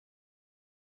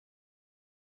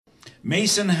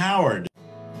Mason Howard.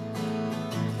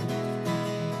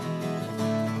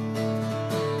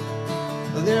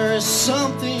 There is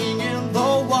something in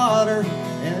the water,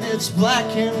 and it's black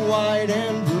and white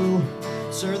and blue.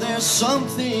 Sir, there's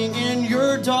something in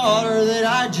your daughter that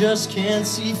I just can't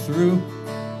see through.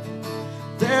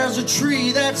 There's a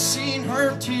tree that's seen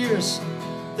her tears,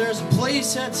 there's a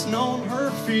place that's known her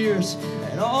fears,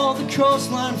 and all the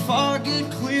coastline fog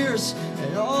it clears,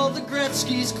 and all the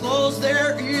Gretzky's close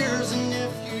their ears. And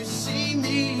if you see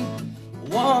me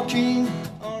walking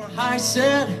on a high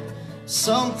set,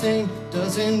 something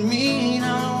doesn't mean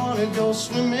I want to go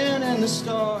swimming in the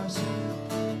stars.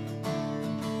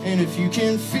 And if you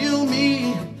can feel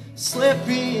me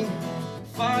slipping,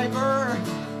 fiber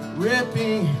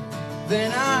ripping,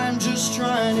 then I'm just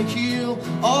trying to heal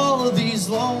all of these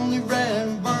lonely red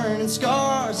and burning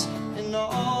scars. And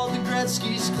all the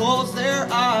Gretzky's close their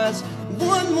eyes,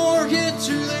 one more hit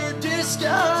to their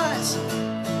disguise.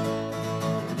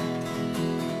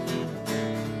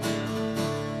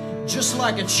 Just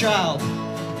like a child,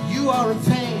 you are in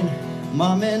pain.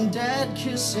 Mom and dad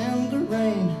kiss in the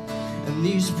rain, and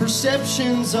these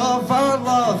perceptions of our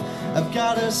love have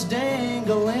got us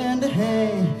dangling to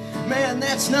hang. Man,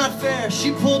 that's not fair,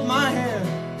 she pulled my hair.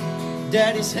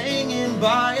 Daddy's hanging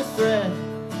by a thread,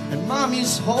 and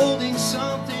mommy's holding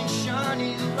something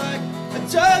shiny like a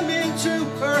diamond to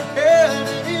her head.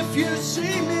 And if you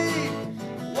see me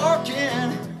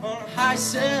walking on a high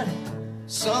set,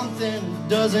 something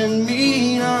doesn't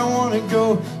mean I want to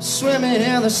go swimming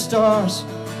in the stars.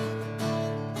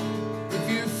 If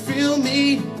you feel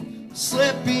me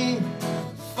slipping,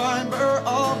 fiber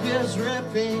all is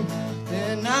ripping,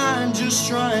 then I'm just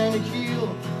trying to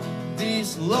heal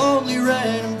these lonely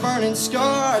red and burning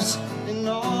scars. And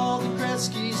all the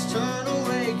Gretzky's turn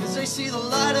away, cause they see the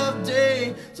light of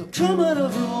day. So come out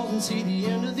of your hole and see the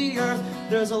end of the earth.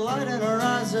 There's a light in our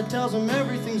eyes that tells them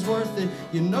everything's worth it.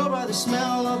 You know by the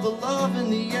smell of the love in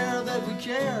the air that we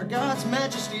care. God's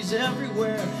majesty's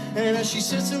everywhere. And as she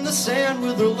sits in the sand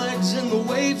with her legs in the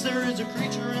waves, there is a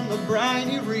creature in the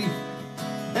briny reef.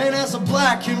 And as the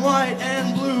black and white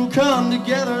and blue come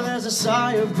together, there's a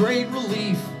sigh of great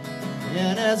relief.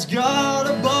 And as God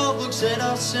above looks at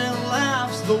us and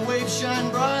laughs, the waves shine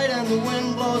bright and the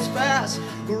wind blows fast.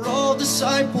 We're all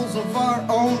disciples of our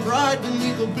own bride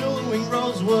beneath the billowing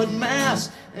rosewood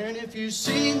mast. And if you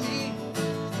see me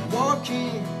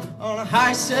walking on a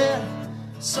high set,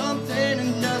 something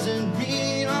it doesn't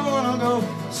mean I want to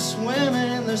go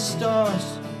swimming in the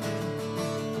stars.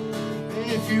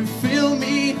 And if you feel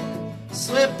me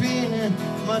slipping and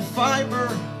my fiber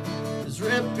is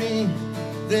ripping,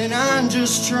 then I'm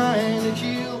just trying to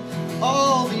heal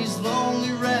all these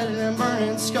lonely red and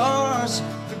burning scars.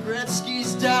 The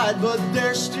Gretzky's died, but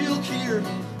they're still here.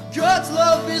 God's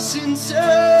love is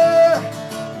sincere.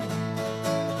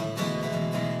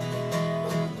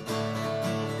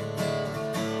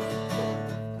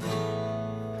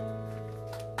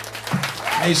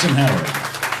 Mason Howard.